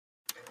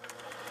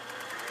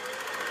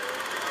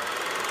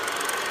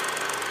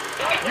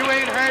You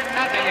ain't heard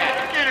nothing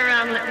yet. Turn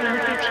around, let me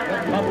look at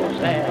you. Bubbles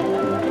there.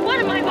 What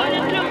am I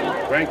going to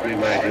do? Frankly,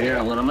 my dear,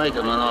 I'm gonna make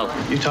him an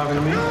offer. You talking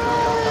to me? Are you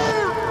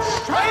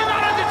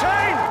not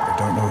entertained? I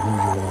don't know who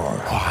you are.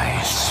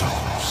 Why so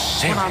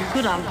serious? When I'm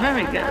good, I'm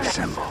very good.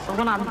 Symbol. But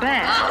when I'm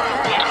bad,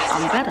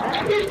 I'm better.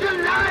 He's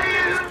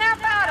lying.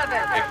 Snap out of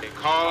it. They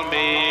call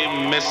me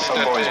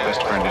Mr. A boy's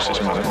best friend is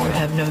his mother. You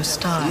have no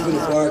style. You're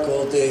gonna bark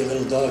all day,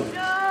 little dog.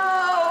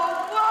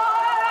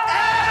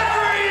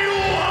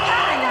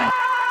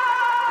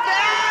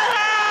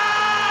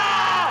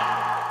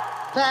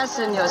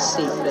 Fasten your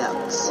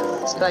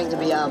seatbelts. It's going to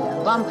be a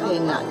bumpy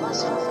night.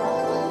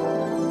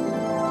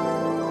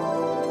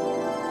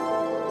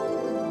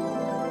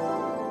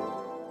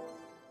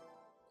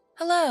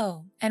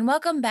 Hello, and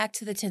welcome back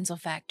to the Tinsel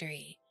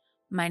Factory.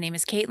 My name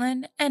is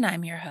Caitlin, and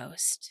I'm your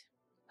host.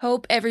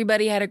 Hope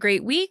everybody had a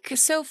great week.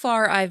 So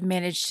far, I've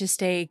managed to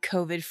stay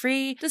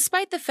COVID-free,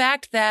 despite the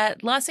fact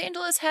that Los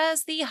Angeles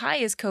has the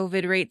highest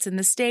COVID rates in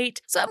the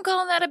state, so I'm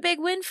calling that a big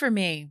win for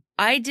me.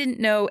 I didn't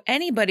know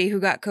anybody who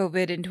got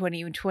COVID in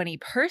 2020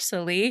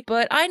 personally,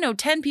 but I know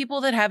 10 people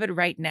that have it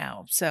right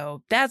now,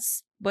 so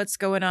that's what's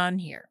going on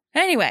here.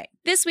 Anyway,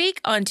 this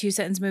week on Two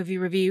Sentence Movie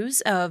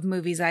Reviews of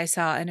movies I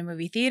saw in a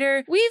movie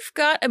theater, we've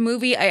got a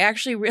movie I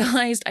actually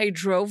realized I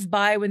drove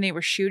by when they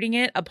were shooting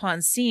it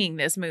upon seeing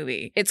this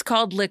movie. It's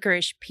called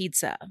Licorice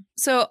Pizza.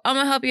 So I'm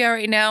gonna help you out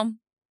right now.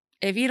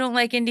 If you don't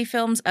like indie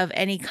films of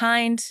any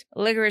kind,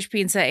 Licorice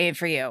Pizza ain't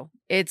for you.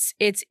 It's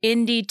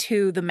indie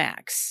to the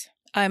max.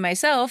 I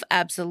myself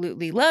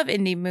absolutely love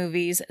indie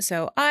movies,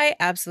 so I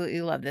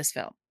absolutely love this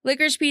film.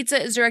 Licorice Pizza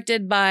is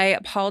directed by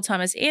Paul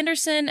Thomas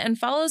Anderson and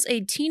follows a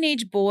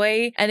teenage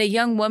boy and a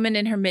young woman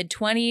in her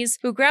mid-20s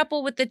who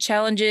grapple with the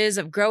challenges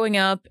of growing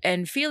up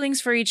and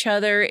feelings for each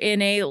other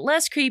in a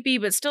less creepy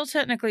but still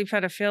technically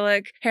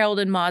pedophilic Harold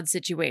and Maude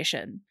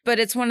situation. But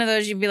it's one of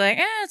those you'd be like,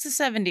 it's the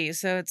 70s,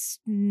 so it's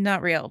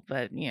not real,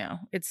 but,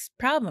 it's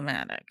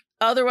problematic.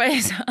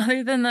 Otherwise,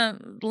 other than the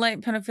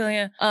light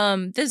pedophilia,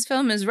 this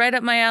film is right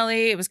up my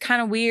alley. It was kind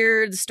of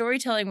weird. The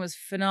storytelling was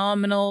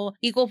phenomenal.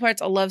 Equal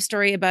parts a love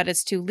story about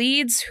its two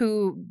leads,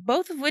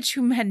 both of which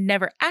had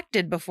never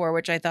acted before,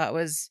 which I thought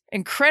was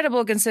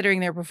incredible considering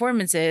their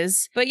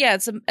performances. But yeah,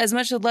 it's as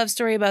much a love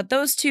story about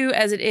those two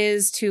as it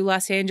is to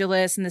Los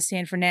Angeles and the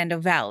San Fernando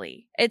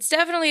Valley. It's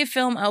definitely a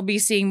film I'll be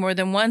seeing more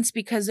than once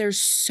because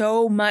there's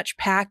so much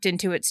packed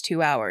into its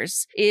 2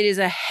 hours. It is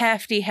a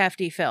hefty,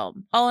 hefty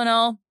film. All in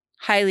all,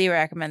 highly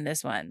recommend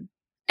this one.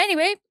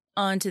 Anyway,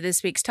 on to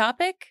this week's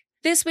topic.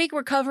 This week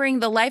we're covering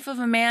the life of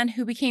a man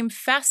who became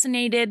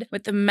fascinated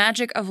with the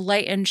magic of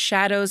light and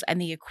shadows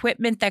and the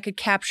equipment that could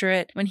capture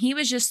it when he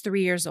was just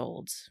 3 years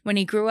old. When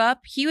he grew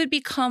up, he would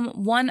become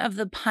one of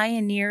the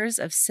pioneers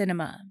of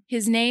cinema.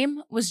 His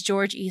name was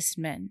George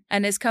Eastman,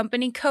 and his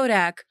company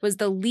Kodak was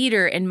the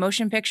leader in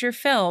motion picture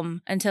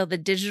film until the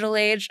digital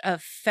age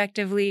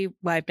effectively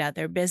wiped out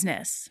their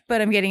business. But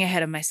I'm getting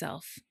ahead of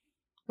myself.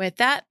 With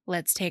that,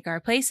 let's take our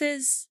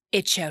places.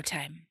 It's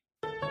showtime.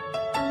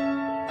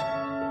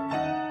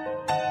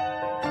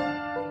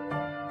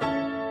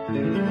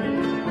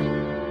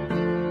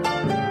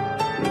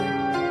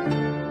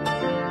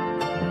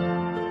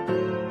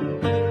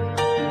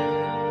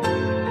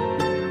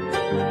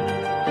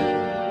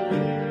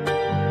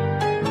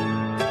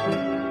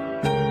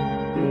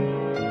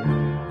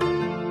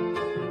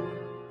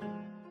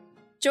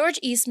 George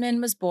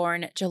Eastman was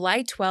born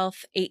July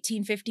 12,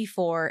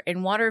 1854,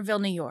 in Waterville,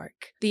 New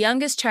York, the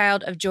youngest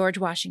child of George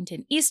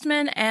Washington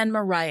Eastman and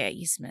Maria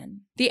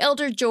Eastman. The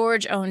elder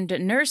George owned a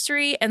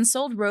nursery and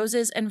sold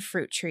roses and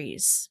fruit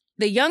trees.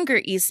 The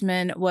younger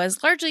Eastman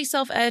was largely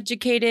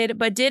self-educated,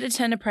 but did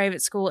attend a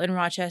private school in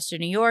Rochester,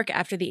 New York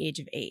after the age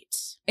of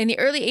 8. In the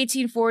early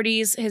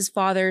 1840s, his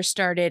father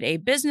started a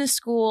business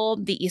school,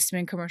 the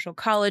Eastman Commercial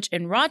College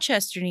in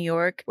Rochester, New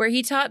York, where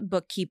he taught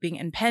bookkeeping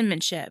and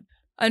penmanship.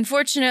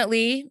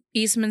 Unfortunately,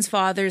 Eastman's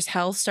father's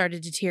health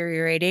started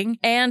deteriorating,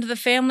 and the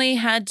family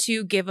had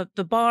to give up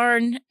the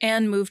barn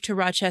and move to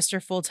Rochester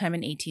full-time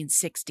in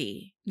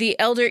 1860. The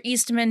elder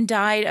Eastman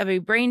died of a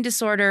brain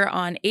disorder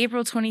on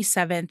April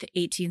 27,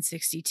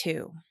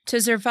 1862.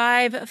 To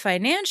survive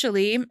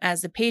financially, as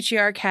the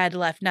patriarch had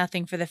left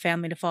nothing for the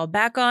family to fall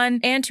back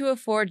on, and to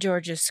afford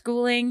George's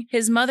schooling,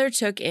 his mother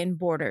took in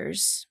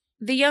boarders.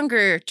 The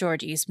younger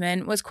George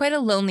Eastman was quite a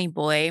lonely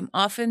boy,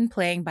 often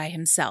playing by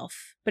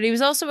himself. But he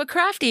was also a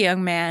crafty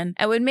young man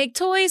and would make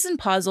toys and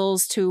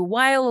puzzles to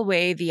while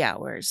away the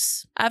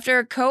hours. After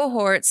a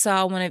cohort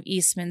saw one of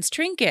Eastman's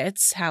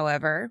trinkets,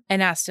 however,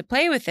 and asked to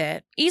play with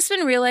it,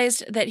 Eastman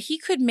realized that he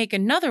could make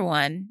another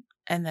one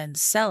and then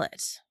sell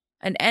it.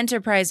 An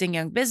enterprising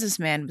young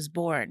businessman was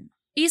born.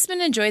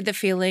 Eastman enjoyed the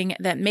feeling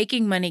that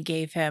making money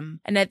gave him,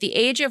 and at the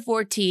age of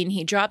 14,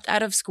 he dropped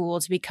out of school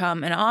to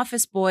become an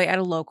office boy at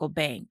a local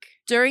bank.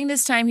 During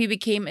this time, he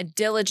became a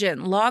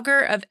diligent logger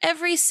of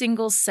every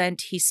single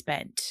cent he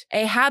spent,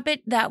 a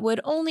habit that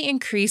would only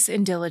increase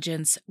in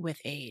diligence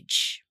with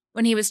age.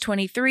 When he was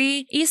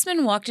 23,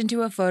 Eastman walked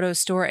into a photo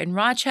store in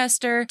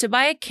Rochester to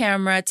buy a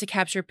camera to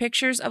capture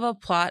pictures of a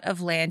plot of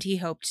land he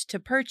hoped to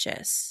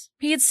purchase.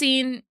 He had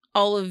seen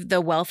all of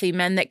the wealthy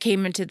men that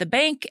came into the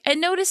bank and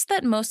noticed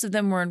that most of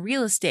them were in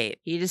real estate.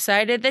 He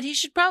decided that he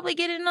should probably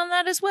get in on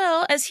that as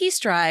well, as he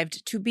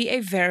strived to be a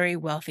very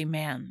wealthy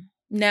man.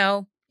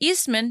 Now,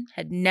 Eastman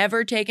had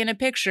never taken a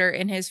picture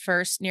in his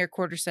first near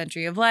quarter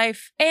century of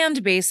life,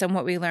 and based on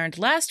what we learned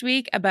last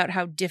week about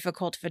how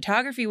difficult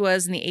photography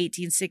was in the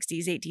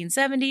 1860s,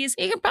 1870s,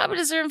 you can probably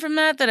discern from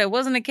that it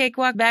wasn't a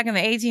cakewalk back in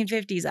the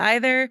 1850s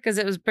either, because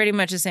it was pretty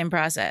much the same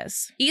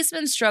process.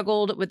 Eastman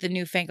struggled with the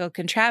newfangled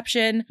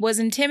contraption, was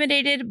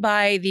intimidated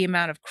by the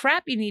amount of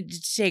crap you needed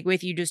to take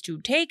with you just to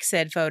take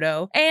said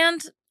photo,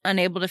 and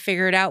unable to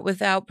figure it out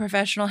without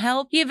professional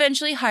help, he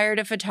eventually hired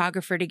a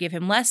photographer to give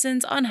him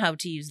lessons on how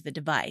to use the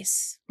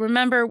device.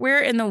 Remember,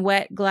 we're in the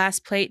wet glass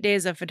plate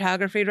days of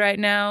photography right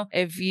now.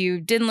 If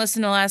you didn't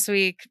listen to last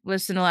week,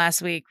 listen to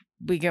last week.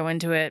 We go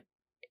into it.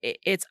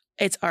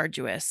 It's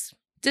arduous.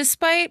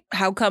 Despite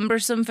how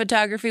cumbersome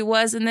photography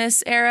was in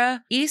this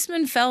era,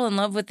 Eastman fell in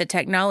love with the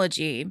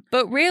technology,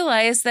 but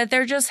realized that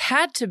there just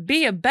had to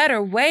be a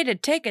better way to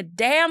take a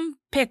damn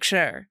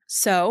picture.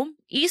 So,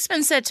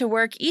 Eastman set to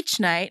work each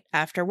night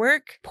after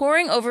work,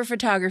 poring over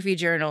photography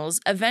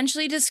journals,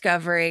 eventually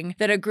discovering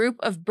that a group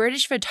of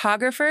British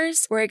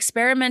photographers were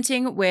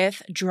experimenting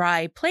with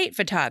dry plate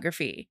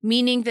photography,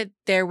 meaning that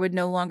there would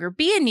no longer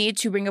be a need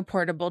to bring a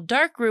portable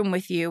darkroom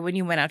with you when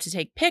you went out to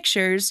take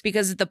pictures,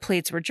 because if the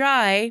plates were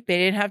dry, they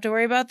didn't have to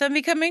worry about them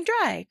becoming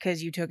dry,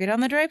 because you took it on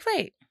the dry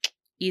plate.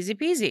 Easy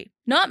peasy.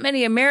 Not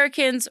many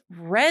Americans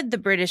read the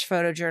British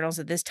photojournals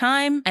at this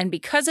time, and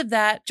because of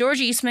that, George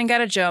Eastman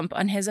got a jump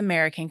on his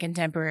American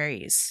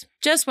contemporaries.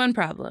 Just one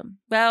problem.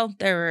 Well,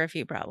 there were a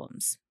few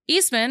problems.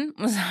 Eastman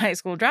was a high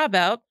school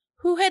dropout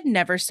who had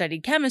never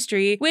studied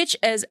chemistry, which,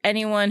 as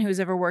anyone who's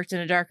ever worked in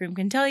a darkroom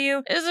can tell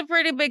you, is a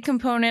pretty big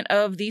component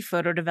of the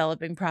photo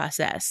developing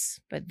process.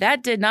 But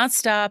that did not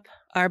stop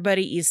our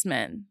buddy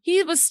Eastman.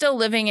 He was still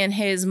living in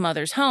his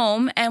mother's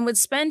home and would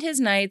spend his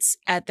nights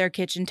at their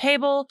kitchen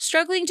table,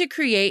 struggling to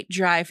create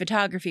dry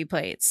photography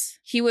plates.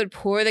 He would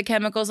pour the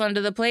chemicals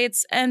onto the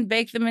plates and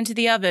bake them into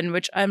the oven,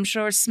 which I'm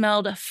sure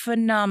smelled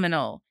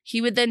phenomenal. He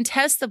would then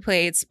test the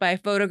plates by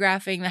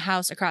photographing the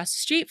house across the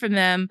street from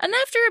them, and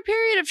after a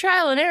period of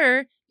trial and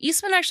error,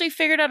 Eastman actually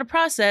figured out a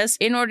process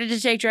in order to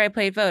take dry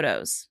plate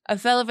photos. A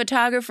fellow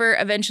photographer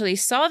eventually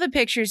saw the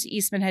pictures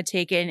Eastman had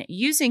taken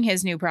using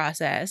his new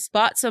process,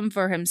 bought some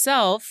for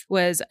himself,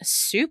 was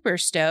super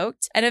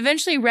stoked, and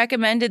eventually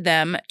recommended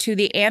them to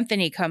the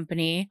Anthony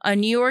Company, a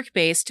New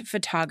York-based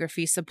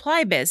photography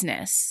supply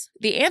business.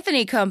 The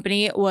Anthony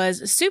Company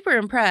was super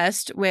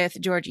impressed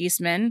with George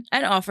Eastman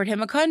and offered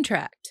him a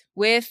contract.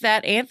 With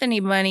that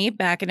Anthony money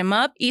backing him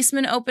up,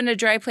 Eastman opened a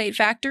dry plate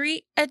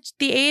factory at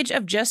the age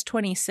of just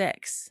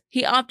 26.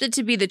 He opted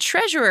to be the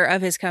treasurer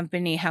of his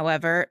company,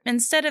 however,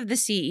 instead of the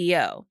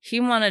CEO.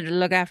 He wanted to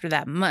look after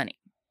that money.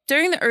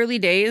 During the early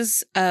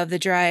days of the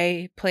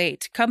dry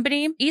plate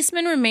company,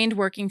 Eastman remained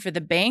working for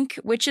the bank,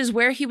 which is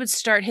where he would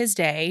start his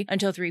day,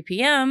 until 3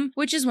 p.m.,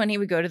 which is when he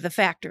would go to the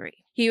factory.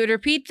 He would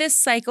repeat this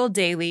cycle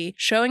daily,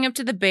 showing up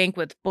to the bank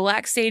with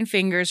black-stained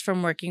fingers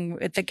from working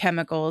with the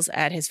chemicals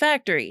at his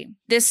factory.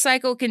 This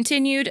cycle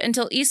continued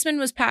until Eastman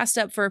was passed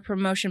up for a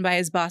promotion by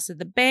his boss at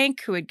the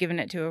bank, who had given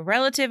it to a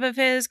relative of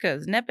his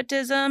because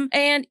nepotism,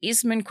 and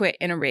Eastman quit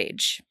in a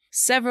rage.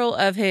 Several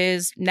of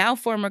his now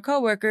former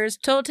coworkers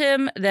told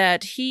him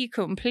that he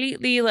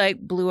completely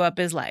blew up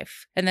his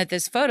life, and that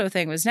this photo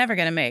thing was never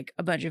going to make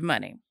a bunch of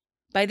money.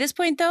 By this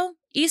point, though,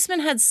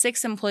 Eastman had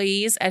 6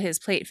 employees at his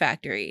plate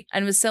factory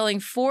and was selling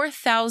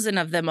 4,000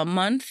 of them a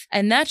month,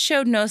 and that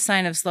showed no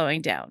sign of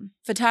slowing down.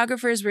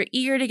 Photographers were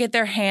eager to get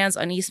their hands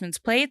on Eastman's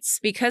plates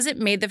because it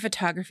made the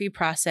photography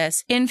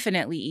process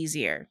infinitely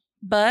easier.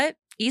 But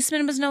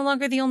Eastman was no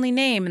longer the only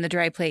name in the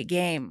dry plate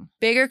game.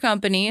 Bigger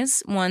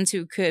companies, ones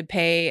who could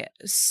pay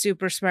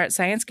super smart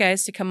science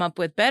guys to come up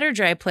with better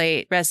dry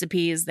plate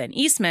recipes than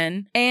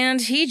Eastman,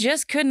 and he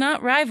just could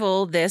not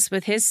rival this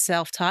with his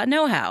self-taught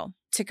know-how.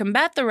 To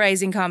combat the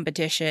rising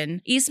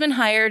competition, Eastman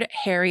hired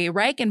Harry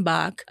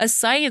Reichenbach, a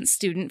science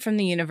student from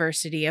the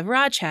University of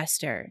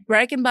Rochester.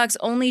 Reichenbach's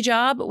only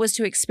job was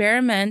to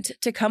experiment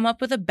to come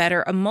up with a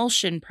better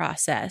emulsion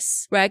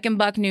process.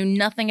 Reichenbach knew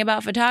nothing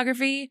about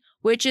photography,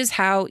 which is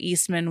how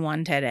Eastman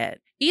wanted it.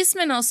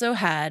 Eastman also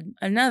had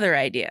another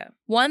idea,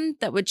 one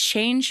that would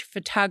change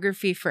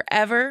photography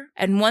forever,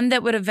 and one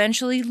that would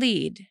eventually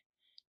lead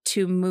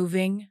to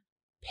moving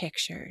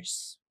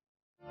pictures.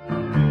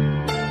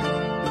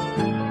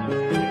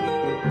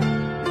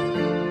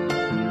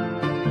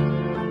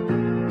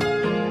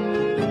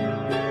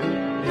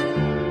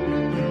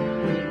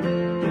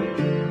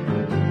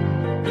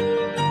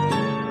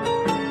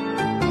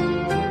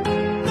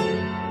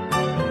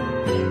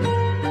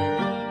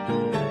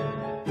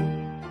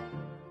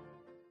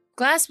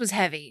 Glass was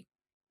heavy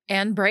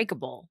and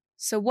breakable,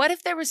 so what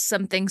if there was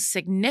something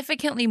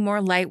significantly more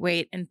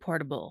lightweight and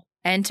portable?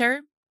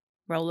 Enter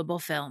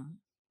rollable film.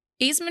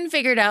 Eastman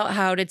figured out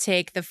how to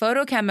take the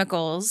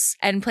photochemicals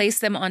and place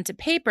them onto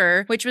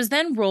paper, which was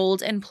then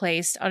rolled and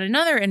placed on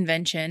another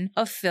invention,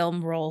 a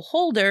film roll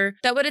holder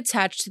that would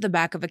attach to the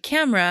back of a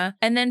camera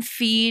and then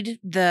feed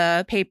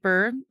the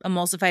paper,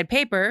 emulsified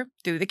paper,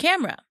 through the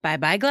camera.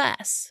 Bye-bye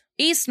glass.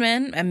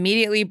 Eastman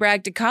immediately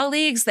bragged to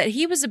colleagues that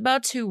he was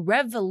about to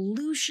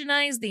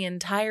revolutionize the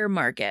entire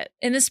market.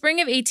 In the spring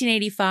of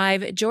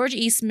 1885, George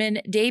Eastman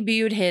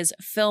debuted his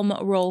film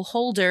roll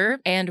holder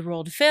and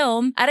rolled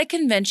film at a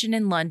convention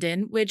in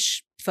London,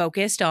 which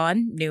focused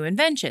on new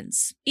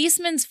inventions.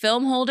 Eastman's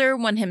film holder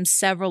won him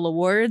several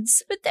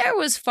awards, but there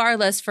was far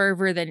less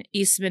fervor than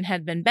Eastman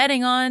had been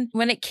betting on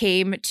when it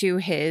came to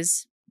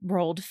his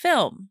rolled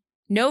film.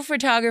 No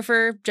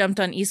photographer jumped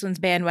on Eastman's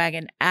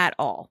bandwagon at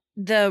all.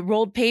 The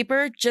rolled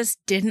paper just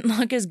didn't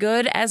look as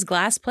good as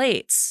glass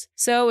plates.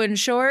 So in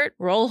short,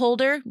 roll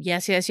holder,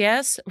 yes, yes,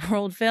 yes.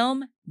 Rolled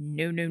film,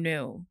 no, no,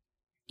 no.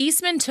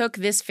 Eastman took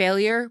this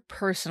failure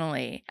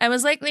personally and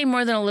was likely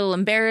more than a little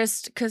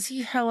embarrassed because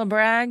he hella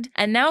bragged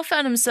and now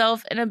found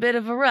himself in a bit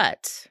of a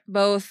rut,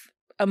 both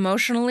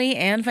emotionally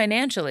and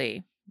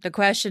financially. The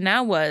question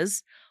now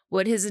was,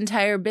 would his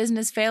entire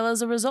business fail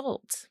as a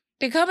result?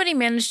 The company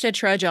managed to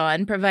trudge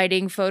on,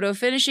 providing photo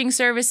finishing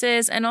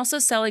services and also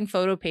selling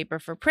photo paper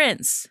for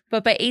prints.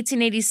 But by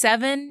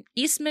 1887,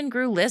 Eastman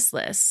grew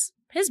listless.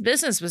 His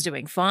business was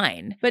doing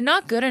fine, but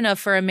not good enough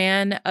for a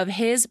man of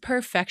his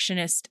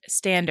perfectionist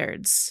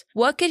standards.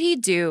 What could he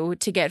do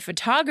to get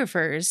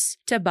photographers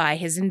to buy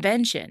his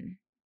invention?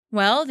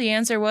 Well, the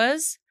answer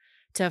was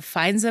to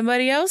find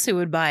somebody else who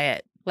would buy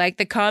it. Like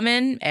the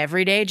common,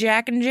 everyday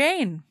Jack and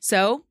Jane.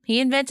 So, he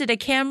invented a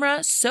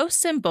camera so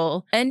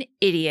simple, an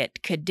idiot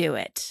could do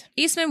it.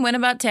 Eastman went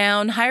about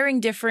town, hiring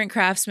different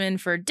craftsmen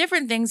for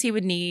different things he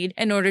would need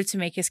in order to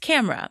make his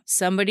camera.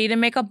 Somebody to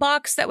make a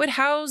box that would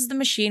house the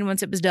machine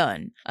once it was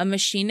done. A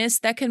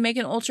machinist that could make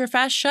an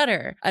ultra-fast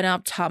shutter. An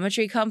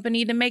optometry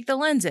company to make the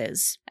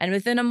lenses. And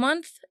within a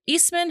month,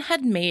 Eastman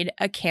had made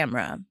a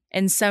camera.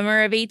 In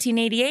summer of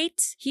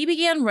 1888, he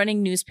began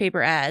running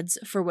newspaper ads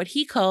for what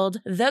he called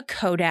the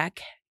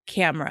Kodak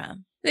camera.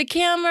 The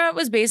camera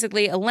was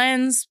basically a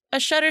lens, a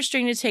shutter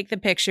string to take the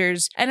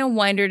pictures, and a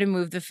winder to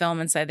move the film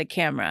inside the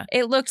camera.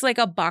 It looked like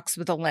a box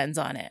with a lens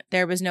on it.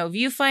 There was no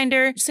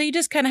viewfinder, so you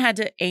just kind of had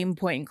to aim,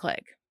 point, and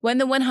click. When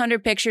the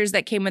 100 pictures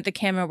that came with the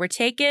camera were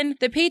taken,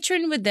 the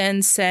patron would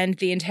then send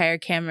the entire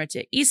camera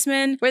to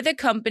Eastman, where the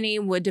company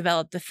would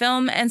develop the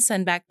film and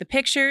send back the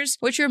pictures,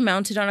 which were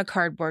mounted on a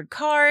cardboard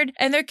card,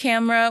 and their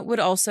camera would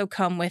also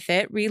come with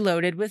it,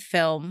 reloaded with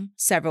film,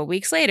 several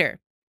weeks later.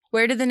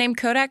 Where did the name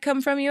Kodak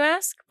come from, you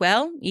ask?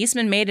 Well,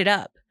 Eastman made it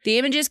up. The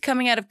images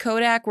coming out of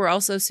Kodak were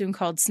also soon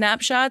called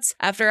snapshots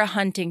after a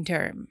hunting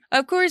term.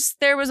 Of course,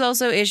 there was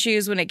also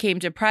issues when it came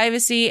to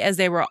privacy, as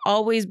there will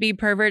always be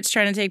perverts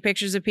trying to take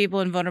pictures of people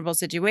in vulnerable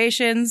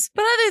situations.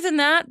 But other than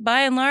that,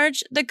 by and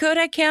large, the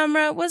Kodak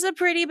camera was a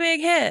pretty big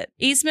hit.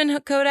 Eastman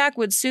Kodak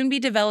would soon be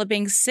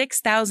developing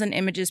 6,000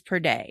 images per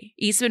day.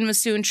 Eastman was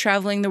soon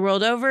traveling the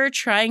world over,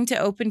 trying to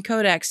open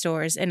Kodak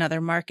stores in other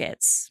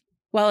markets.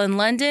 While in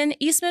London,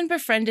 Eastman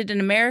befriended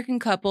an American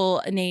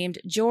couple named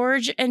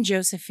George and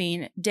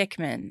Josephine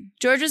Dickman.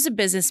 George was a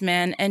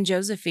businessman and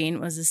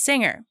Josephine was a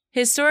singer.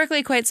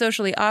 Historically quite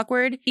socially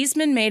awkward,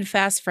 Eastman made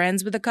fast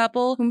friends with the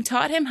couple whom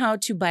taught him how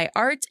to buy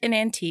art and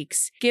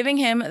antiques, giving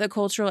him the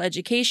cultural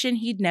education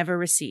he'd never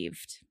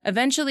received.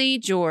 Eventually,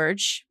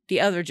 George,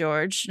 the other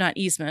George, not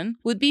Eastman,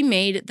 would be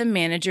made the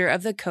manager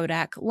of the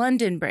Kodak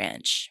London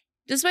branch.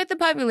 Despite the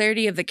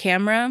popularity of the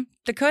camera,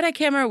 the Kodak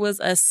camera was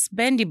a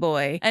spendy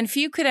boy, and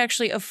few could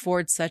actually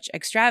afford such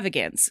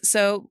extravagance.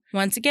 So,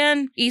 once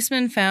again,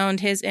 Eastman found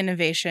his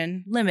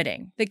innovation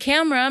limiting. The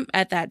camera,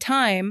 at that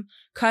time,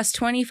 cost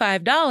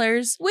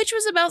 $25, which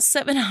was about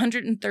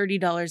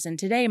 $730 in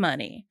today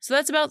money. So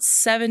that's about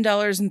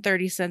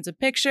 $7.30 a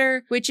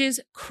picture, which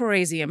is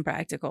crazy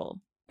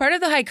impractical. Part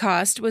of the high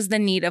cost was the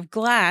need of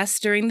glass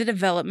during the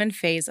development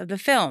phase of the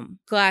film.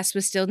 Glass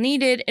was still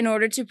needed in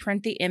order to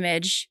print the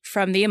image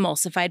from the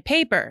emulsified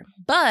paper.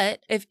 But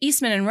if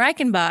Eastman and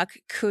Reichenbach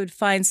could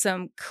find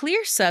some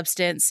clear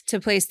substance to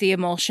place the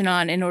emulsion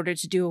on in order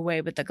to do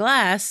away with the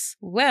glass,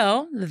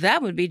 well,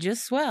 that would be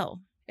just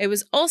swell. It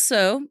was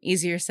also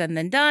easier said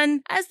than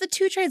done, as the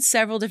two tried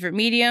several different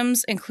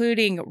mediums,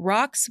 including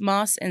rocks,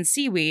 moss, and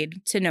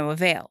seaweed, to no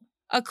avail.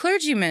 A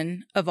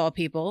clergyman, of all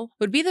people,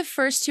 would be the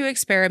first to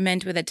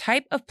experiment with a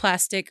type of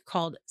plastic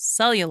called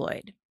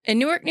celluloid. In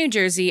Newark, New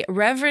Jersey,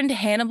 Reverend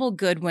Hannibal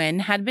Goodwin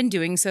had been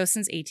doing so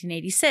since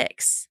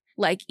 1886.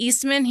 Like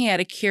Eastman, he had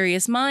a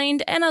curious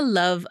mind and a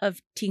love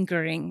of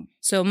tinkering.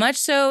 So much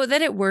so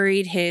that it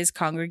worried his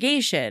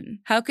congregation.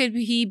 How could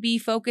he be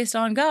focused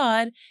on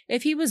God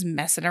if he was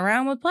messing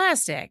around with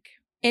plastic?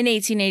 In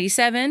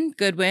 1887,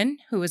 Goodwin,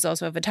 who was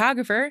also a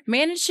photographer,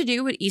 managed to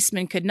do what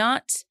Eastman could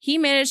not. He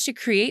managed to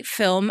create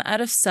film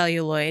out of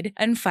celluloid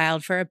and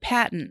filed for a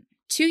patent.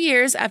 2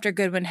 years after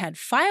Goodwin had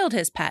filed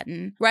his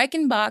patent,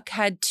 Reichenbach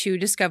had too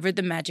discovered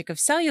the magic of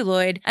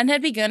celluloid and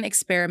had begun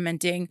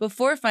experimenting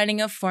before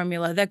finding a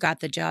formula that got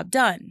the job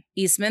done.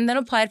 Eastman then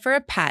applied for a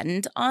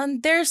patent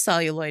on their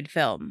celluloid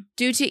film.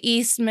 Due to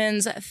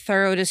Eastman's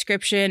thorough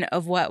description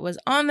of what was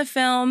on the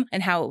film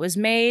and how it was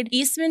made,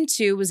 Eastman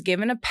too was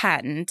given a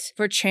patent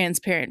for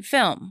transparent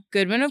film.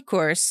 Goodwin, of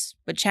course,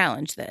 would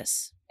challenge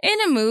this. In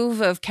a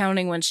move of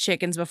counting one's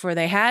chickens before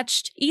they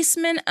hatched,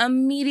 Eastman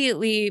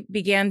immediately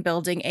began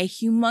building a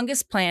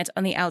humongous plant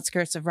on the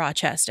outskirts of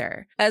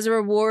Rochester. As a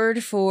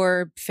reward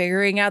for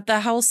figuring out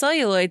the whole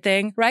celluloid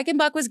thing,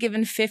 Reichenbach was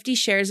given 50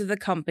 shares of the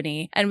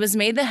company and was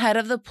made the head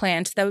of the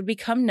plant that would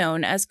become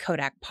known as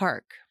Kodak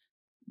Park.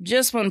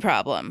 Just one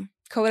problem.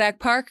 Kodak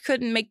Park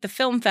couldn't make the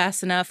film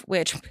fast enough,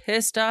 which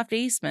pissed off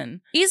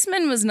Eastman.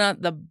 Eastman was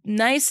not the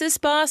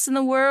nicest boss in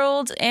the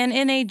world, and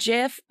in a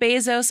Jeff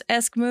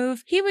Bezos-esque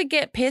move, he would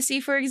get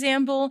pissy, for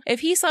example,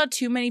 if he saw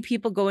too many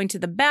people going to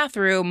the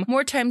bathroom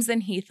more times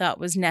than he thought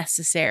was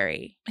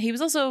necessary. He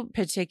was also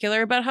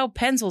particular about how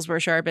pencils were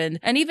sharpened,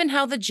 and even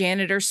how the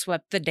janitor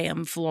swept the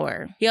damn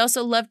floor. He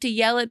also loved to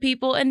yell at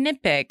people and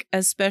nitpick,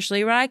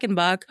 especially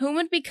Reichenbach, who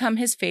would become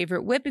his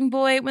favorite whipping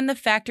boy when the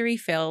factory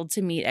failed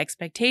to meet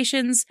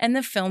expectations and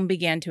the film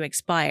began to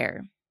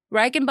expire.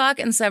 Reichenbach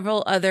and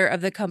several other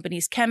of the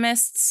company's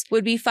chemists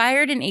would be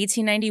fired in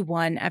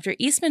 1891 after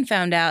Eastman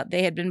found out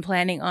they had been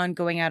planning on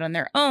going out on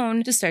their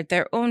own to start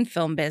their own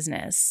film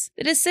business.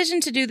 The decision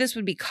to do this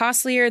would be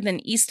costlier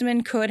than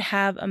Eastman could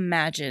have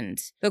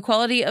imagined. The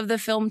quality of the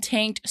film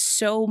tanked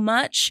so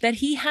much that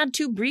he had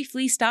to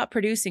briefly stop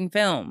producing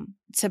film.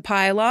 To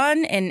pile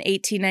on, in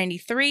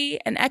 1893,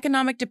 an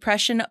economic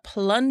depression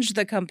plunged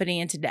the company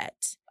into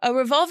debt. A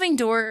revolving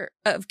door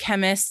of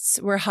chemists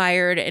were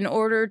hired in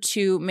order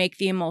to make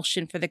the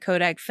emulsion for the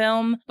Kodak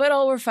film, but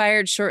all were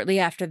fired shortly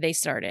after they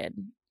started.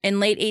 In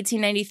late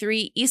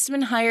 1893,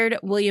 Eastman hired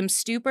William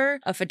Stupor,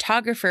 a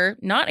photographer,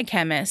 not a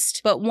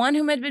chemist, but one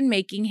who had been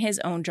making his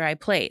own dry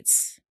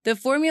plates. The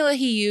formula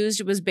he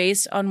used was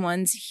based on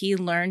ones he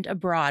learned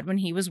abroad when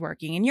he was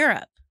working in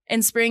Europe.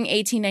 In spring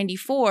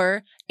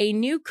 1894, a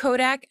new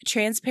Kodak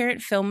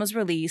transparent film was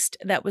released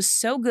that was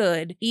so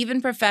good,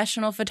 even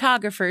professional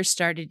photographers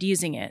started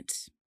using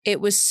it.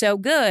 It was so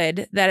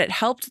good that it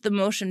helped the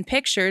motion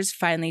pictures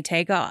finally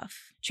take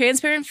off.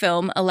 Transparent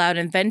film allowed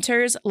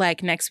inventors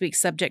like next week's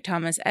subject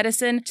Thomas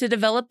Edison to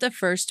develop the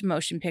first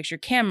motion picture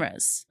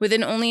cameras.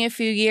 Within only a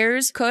few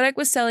years, Kodak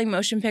was selling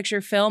motion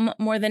picture film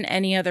more than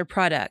any other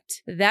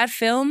product. That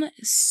film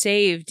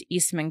saved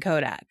Eastman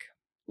Kodak.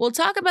 We'll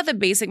talk about the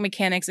basic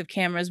mechanics of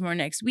cameras more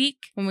next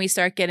week when we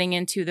start getting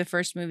into the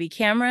first movie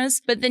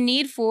cameras, but the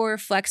need for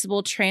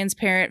flexible,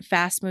 transparent,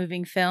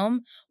 fast-moving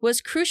film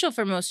was crucial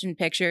for motion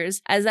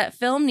pictures, as that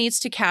film needs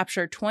to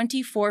capture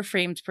 24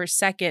 frames per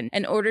second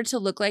in order to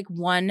look like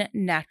one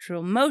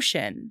natural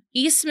motion.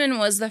 Eastman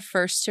was the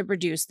first to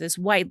produce this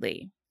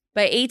widely.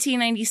 By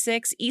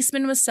 1896,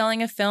 Eastman was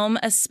selling a film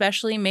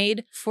especially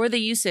made for the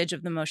usage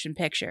of the motion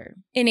picture.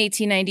 In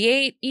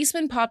 1898,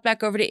 Eastman popped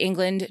back over to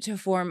England to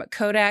form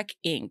Kodak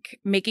Inc.,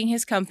 making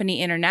his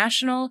company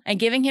international and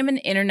giving him an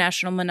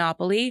international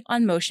monopoly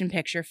on motion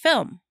picture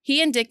film.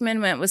 He and Dickman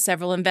went with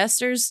several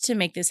investors to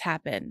make this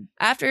happen.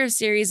 After a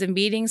series of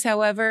meetings,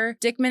 however,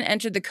 Dickman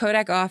entered the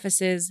Kodak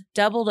offices,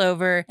 doubled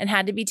over, and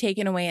had to be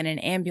taken away in an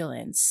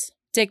ambulance.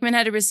 Dickman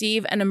had to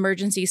receive an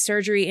emergency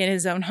surgery in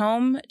his own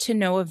home to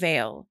no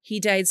avail. He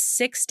died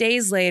 6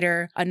 days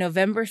later on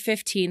November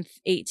 15th,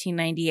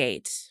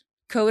 1898.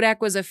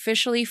 Kodak was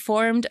officially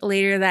formed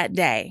later that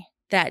day.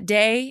 That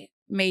day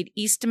made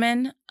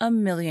Eastman a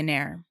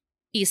millionaire.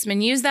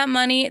 Eastman used that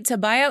money to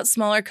buy out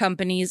smaller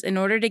companies in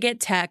order to get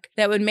tech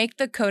that would make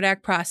the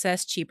Kodak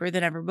process cheaper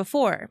than ever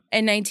before.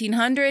 In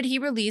 1900, he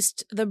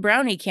released the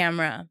Brownie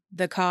camera.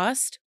 The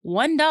cost?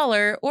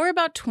 $1 or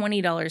about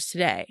 $20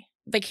 today.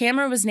 The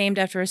camera was named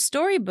after a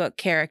storybook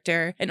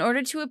character in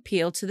order to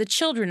appeal to the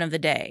children of the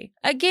day.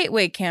 A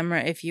gateway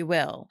camera, if you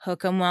will.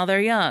 Hook 'em while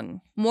they're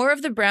young. More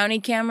of the Brownie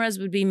cameras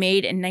would be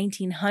made in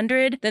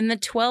 1900 than the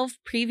 12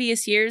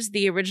 previous years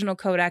the original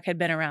Kodak had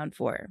been around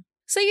for.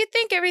 So you'd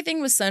think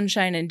everything was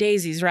sunshine and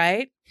daisies,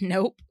 right?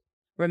 Nope.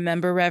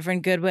 Remember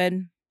Reverend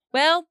Goodwin?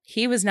 Well,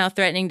 he was now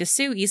threatening to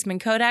sue Eastman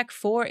Kodak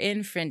for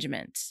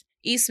infringement.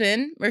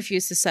 Eastman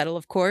refused to settle,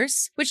 of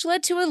course, which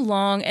led to a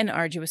long and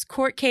arduous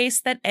court case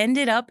that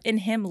ended up in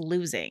him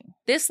losing.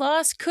 This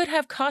loss could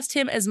have cost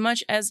him as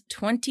much as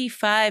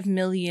 $25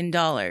 million.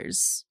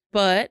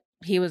 But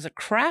he was a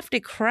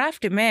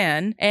crafty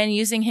man, and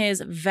using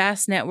his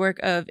vast network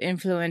of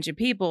influential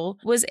people,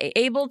 was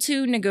able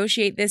to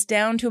negotiate this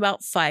down to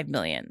about $5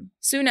 million.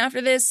 Soon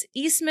after this,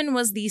 Eastman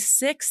was the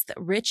 6th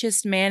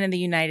richest man in the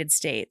United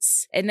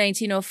States. In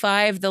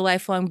 1905, the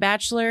lifelong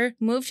bachelor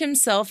moved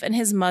himself and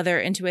his mother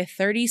into a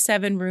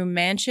 37-room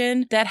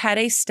mansion that had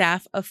a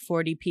staff of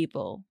 40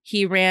 people.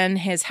 He ran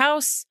his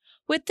house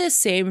with the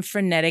same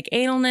frenetic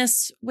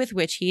analness with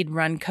which he'd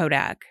run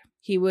Kodak.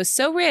 He was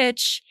so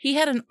rich, he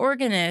had an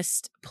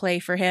organist play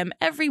for him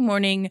every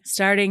morning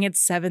starting at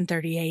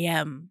 7:30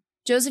 a.m.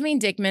 Josephine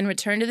Dickman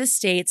returned to the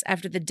States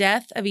after the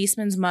death of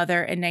Eastman's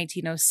mother in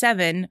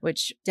 1907,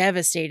 which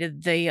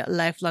devastated the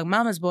lifelong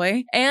mama's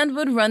boy, and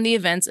would run the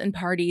events and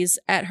parties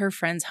at her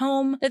friend's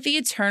home that the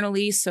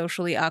eternally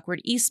socially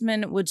awkward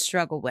Eastman would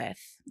struggle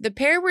with. The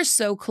pair were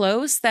so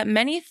close that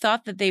many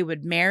thought that they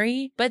would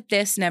marry, but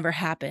this never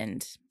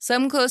happened.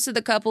 Some close to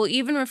the couple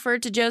even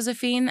referred to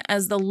Josephine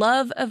as the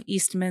love of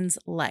Eastman's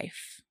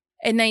life.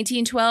 In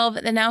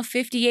 1912, the now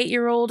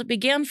 58-year-old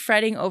began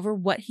fretting over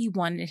what he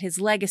wanted his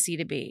legacy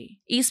to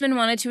be. Eastman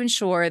wanted to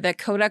ensure that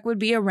Kodak would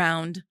be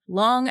around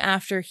long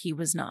after he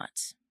was not.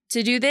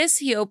 To do this,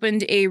 he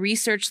opened a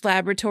research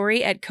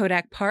laboratory at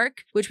Kodak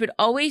Park, which would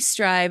always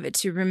strive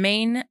to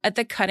remain at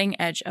the cutting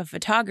edge of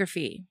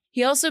photography.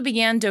 He also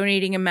began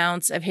donating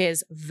amounts of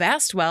his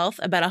vast wealth,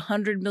 about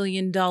 $100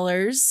 million,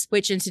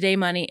 which in today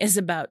money is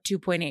about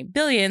 $2.8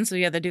 billion, so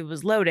the other dude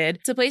was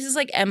loaded, to places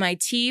like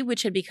MIT,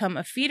 which had become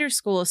a feeder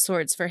school of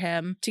sorts for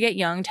him to get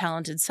young,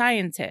 talented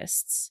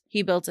scientists.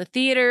 He built a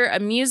theater, a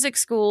music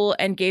school,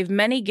 and gave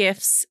many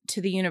gifts to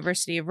the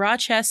University of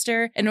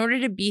Rochester in order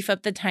to beef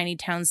up the tiny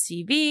town's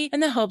CV in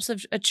the hopes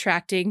of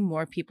attracting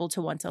more people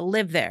to want to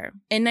live there.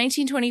 In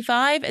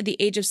 1925, at the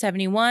age of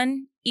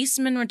 71,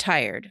 Eastman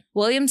retired.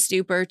 William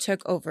Stupor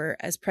took over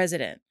as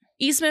president.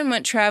 Eastman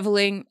went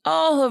traveling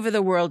all over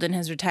the world in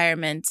his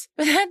retirement,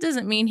 but that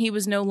doesn't mean he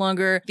was no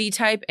longer the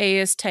type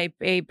A-est type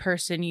A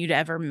person you'd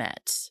ever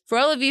met. For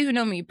all of you who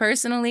know me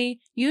personally,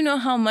 you know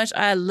how much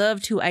I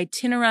love to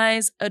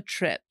itinerize a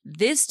trip.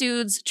 This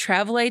dude's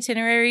travel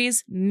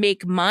itineraries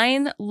make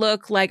mine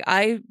look like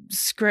I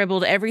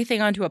scribbled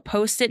everything onto a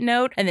Post-it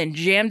note and then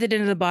jammed it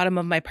into the bottom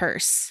of my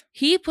purse.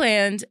 He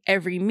planned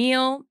every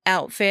meal,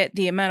 outfit,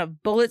 the amount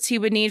of bullets he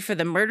would need for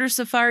the murder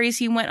safaris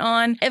he went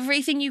on,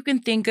 everything you can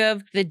think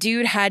of, the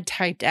dude had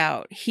typed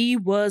out. He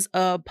was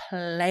a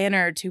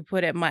planner, to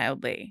put it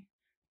mildly.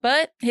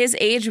 But his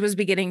age was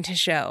beginning to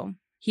show.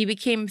 He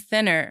became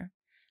thinner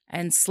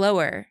and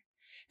slower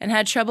and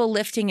had trouble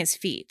lifting his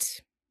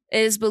feet. It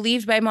is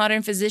believed by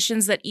modern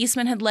physicians that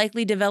Eastman had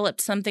likely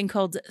developed something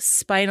called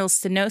spinal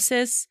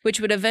stenosis, which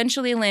would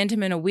eventually land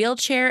him in a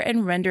wheelchair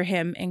and render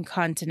him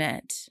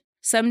incontinent.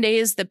 Some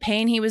days, the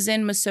pain he was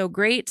in was so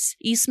great,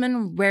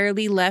 Eastman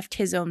rarely left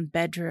his own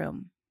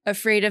bedroom.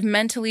 Afraid of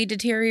mentally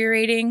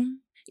deteriorating,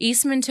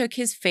 Eastman took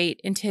his fate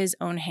into his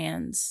own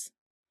hands.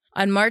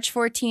 On March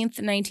 14,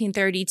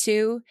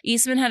 1932,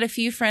 Eastman had a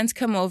few friends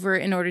come over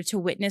in order to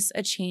witness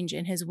a change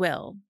in his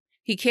will.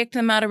 He kicked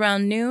them out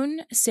around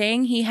noon,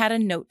 saying he had a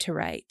note to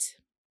write.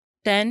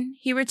 Then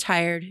he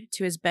retired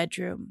to his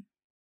bedroom.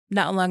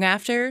 Not long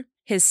after,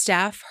 his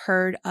staff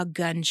heard a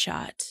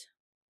gunshot.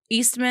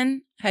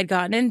 Eastman had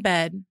gotten in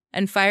bed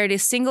and fired a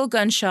single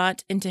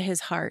gunshot into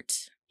his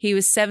heart. He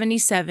was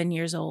 77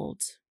 years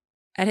old.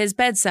 At his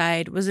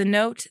bedside was a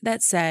note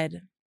that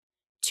said,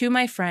 "To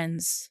my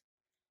friends,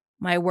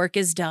 my work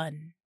is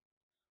done.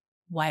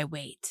 Why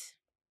wait?"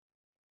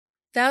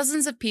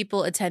 Thousands of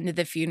people attended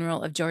the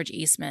funeral of George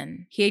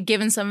Eastman. He had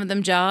given some of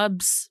them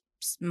jobs,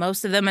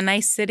 most of them a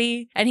nice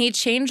city, and he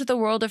changed the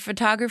world of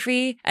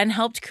photography and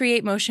helped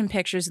create motion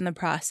pictures in the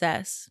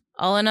process.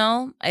 All in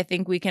all, I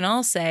think we can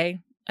all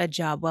say, a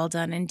job well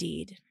done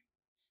indeed.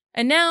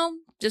 And now,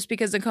 just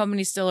because the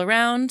company's still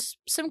around,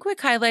 some quick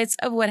highlights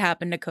of what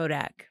happened to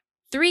Kodak.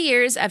 3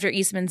 years after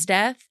Eastman's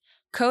death,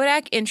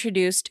 Kodak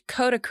introduced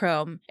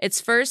Kodachrome,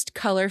 its first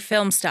color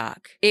film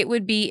stock. It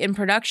would be in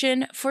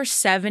production for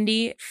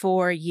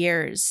 74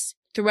 years.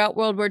 Throughout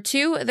World War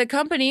II, the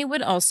company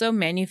would also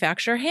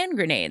manufacture hand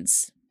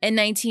grenades. In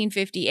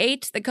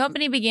 1958, the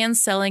company began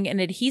selling an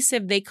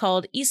adhesive they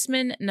called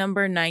Eastman No.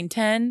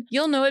 910.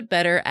 You'll know it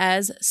better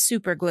as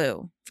super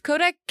glue.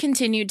 Kodak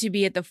continued to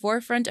be at the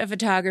forefront of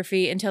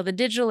photography until the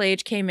digital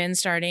age came in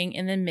starting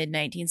in the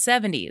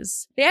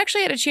mid-1970s. They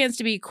actually had a chance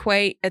to be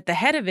quite at the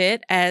head of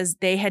it, as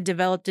they had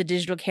developed a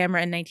digital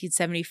camera in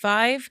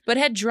 1975, but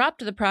had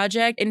dropped the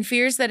project in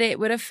fears that it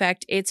would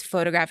affect its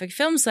photographic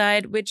film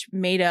side, which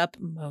made up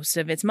most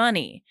of its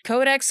money.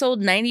 Kodak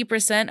sold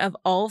 90% of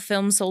all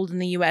films sold in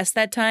the US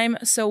that time,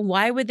 so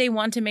why would they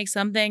want to make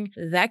something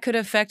that could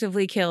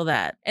effectively kill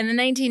that? In the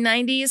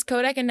 1990s,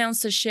 Kodak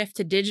announced a shift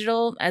to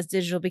digital as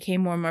digital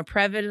became more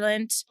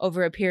prevalent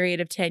over a period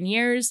of 10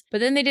 years, but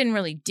then they didn't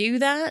really do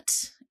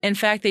that. In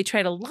fact, they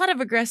tried a lot of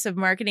aggressive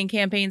marketing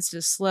campaigns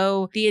to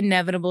slow the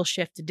inevitable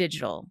shift to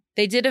digital.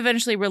 They did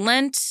eventually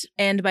relent,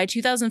 and by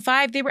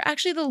 2005, they were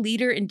actually the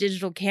leader in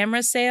digital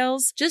camera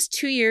sales, just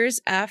 2 years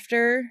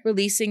after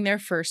releasing their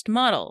first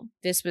model.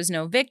 This was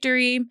no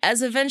victory,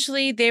 as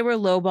eventually they were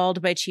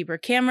lowballed by cheaper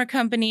camera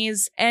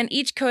companies, and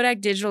each Kodak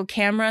digital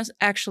camera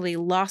actually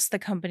lost the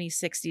company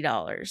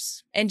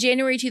 $60. In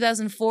January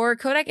 2004,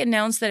 Kodak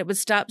announced that it would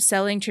stop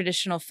selling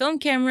traditional film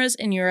cameras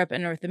in Europe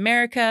and North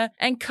America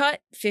and cut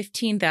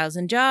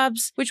 15,000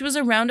 jobs, which was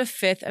around a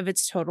fifth of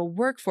its total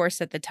workforce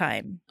at the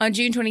time. On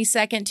June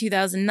 22,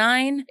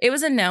 2009, it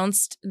was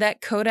announced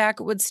that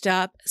Kodak would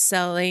stop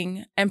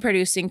selling and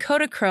producing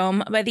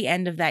Kodachrome by the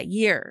end of that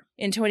year.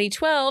 In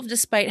 2012,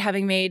 despite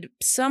having made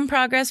some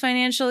progress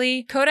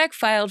financially, Kodak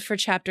filed for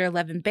Chapter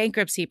 11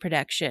 bankruptcy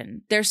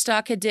protection. Their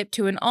stock had dipped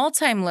to an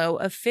all-time low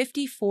of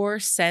 54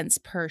 cents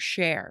per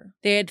share.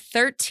 They had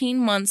 13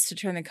 months to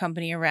turn the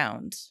company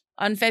around.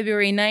 On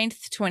February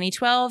 9th,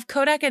 2012,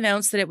 Kodak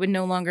announced that it would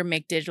no longer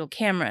make digital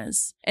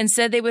cameras.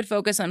 Instead, they would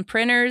focus on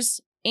printers,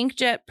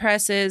 inkjet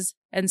presses,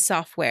 and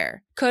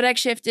software. Kodak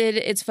shifted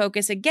its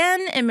focus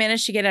again and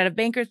managed to get out of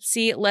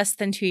bankruptcy less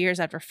than 2 years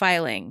after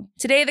filing.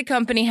 Today, the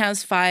company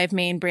has 5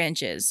 main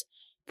branches: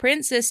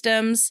 print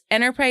systems,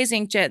 enterprise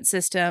inkjet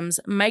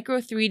systems, micro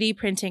 3D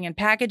printing and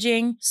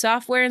packaging,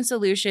 software and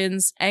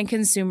solutions, and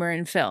consumer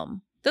and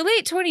film. The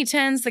late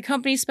 2010s, the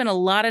company spent a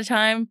lot of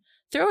time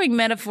throwing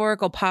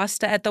metaphorical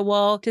pasta at the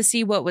wall to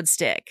see what would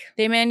stick.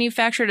 They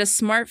manufactured a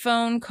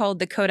smartphone called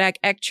the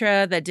Kodak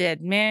Ektra that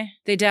did meh.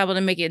 They dabbled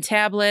in making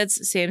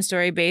tablets, same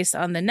story based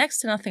on the next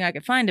to nothing I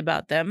could find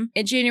about them.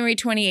 In January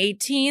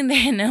 2018,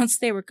 they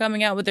announced they were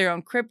coming out with their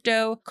own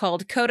crypto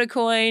called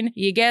Kodacoin.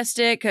 You guessed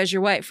it, because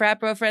your white frat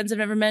bro friends have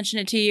never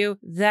mentioned it to you.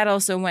 That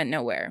also went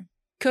nowhere.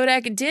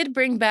 Kodak did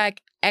bring back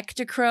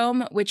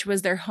Ektachrome, which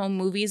was their home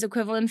movies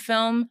equivalent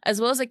film, as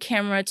well as a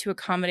camera to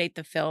accommodate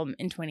the film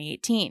in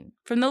 2018.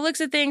 From the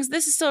looks of things,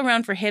 this is still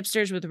around for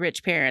hipsters with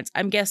rich parents.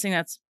 I'm guessing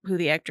that's who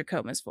the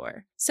Ektachrome is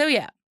for. So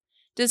yeah,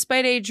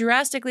 despite a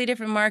drastically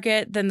different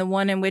market than the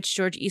one in which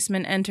George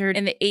Eastman entered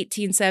in the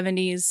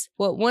 1870s,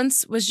 what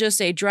once was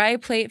just a dry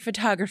plate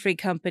photography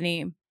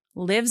company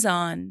lives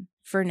on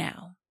for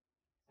now.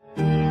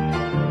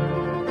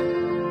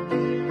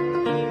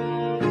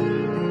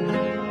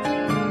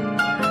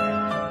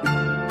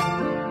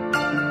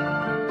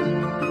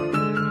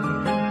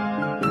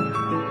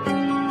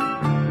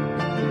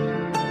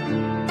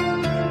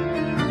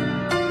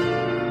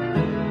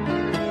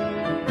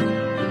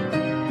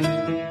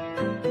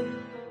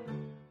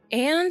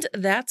 And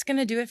that's going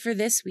to do it for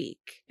this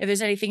week. If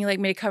there's anything you'd like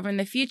me to cover in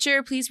the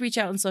future, please reach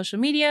out on social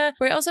media,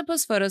 where I also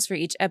post photos for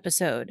each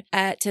episode.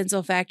 At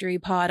Tinsel Factory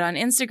Pod on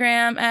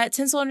Instagram, at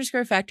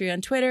Tinsel_Factory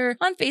on Twitter,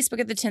 on Facebook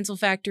at The Tinsel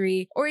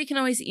Factory, or you can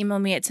always email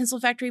me at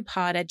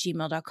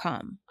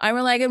tinselfactorypod@gmail.com. I'm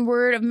relying on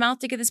word of mouth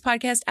to get this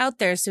podcast out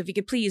there, so if you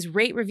could please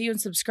rate, review, and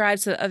subscribe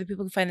so that other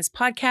people can find this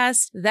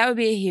podcast, that would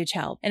be a huge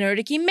help. In order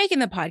to keep making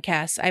the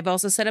podcast, I've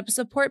also set up a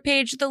support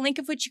page, the link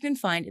of which you can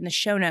find in the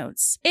show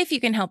notes. If you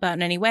can help out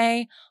in any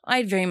way,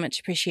 I'd very much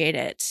appreciate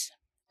it.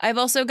 I've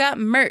also got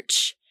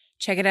merch.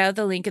 Check it out,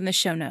 the link in the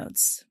show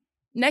notes.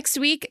 Next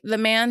week, the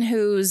man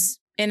whose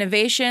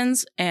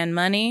innovations and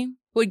money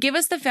would give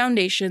us the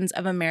foundations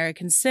of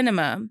American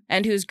cinema,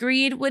 and whose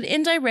greed would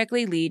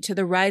indirectly lead to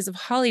the rise of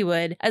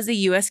Hollywood as the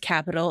U.S.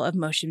 capital of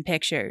motion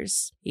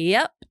pictures.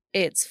 Yep,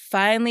 it's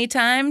finally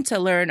time to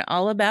learn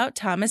all about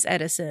Thomas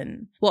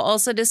Edison. We'll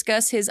also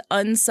discuss his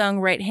unsung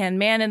right-hand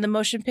man in the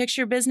motion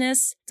picture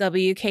business,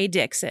 W.K.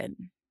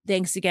 Dixon.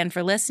 Thanks again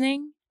for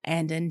listening.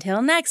 And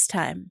until next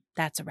time,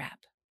 that's a wrap.